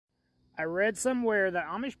I read somewhere that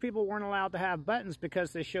Amish people weren't allowed to have buttons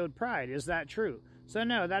because they showed pride. Is that true? So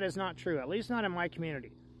no, that is not true, at least not in my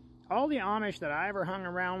community. All the Amish that I ever hung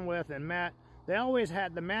around with and met,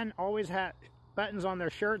 the men always had buttons on their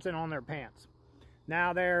shirts and on their pants.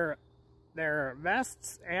 Now their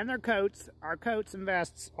vests and their coats, our coats and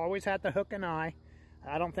vests, always had the hook and eye.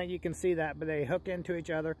 I don't think you can see that, but they hook into each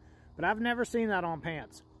other. But I've never seen that on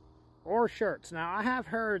pants or shirts. Now I have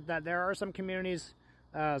heard that there are some communities,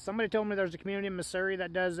 somebody told me there's a community in Missouri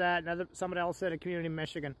that does that, somebody else said a community in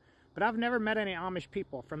Michigan, but I've never met any Amish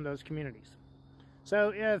people from those communities.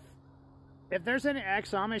 So if there's any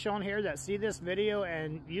ex-Amish on here that see this video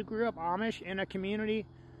and you grew up Amish in a community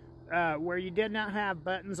where you did not have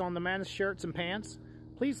buttons on the men's shirts and pants,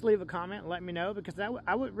 please leave a comment and let me know, because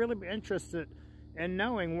I would really be interested in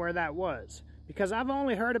knowing where that was, because I've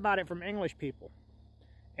only heard about it from English people.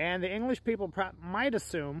 And the English people might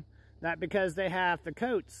assume that because they have the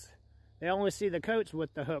coats, they only see the coats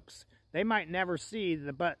with the hooks. They might never see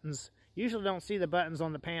the buttons. Usually don't see the buttons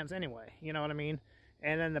on the pants anyway, you know what I mean?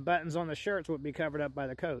 And then the buttons on the shirts would be covered up by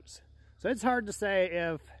the coats. So it's hard to say.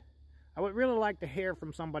 If I would really like to hear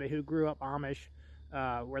from somebody who grew up Amish,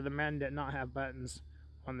 where the men did not have buttons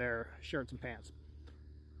on their shirts and pants.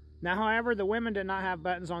 Now, however, the women did not have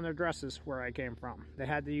buttons on their dresses where I came from. They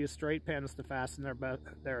had to use straight pins to fasten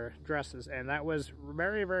their dresses, and that was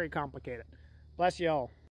very, very complicated. Bless y'all.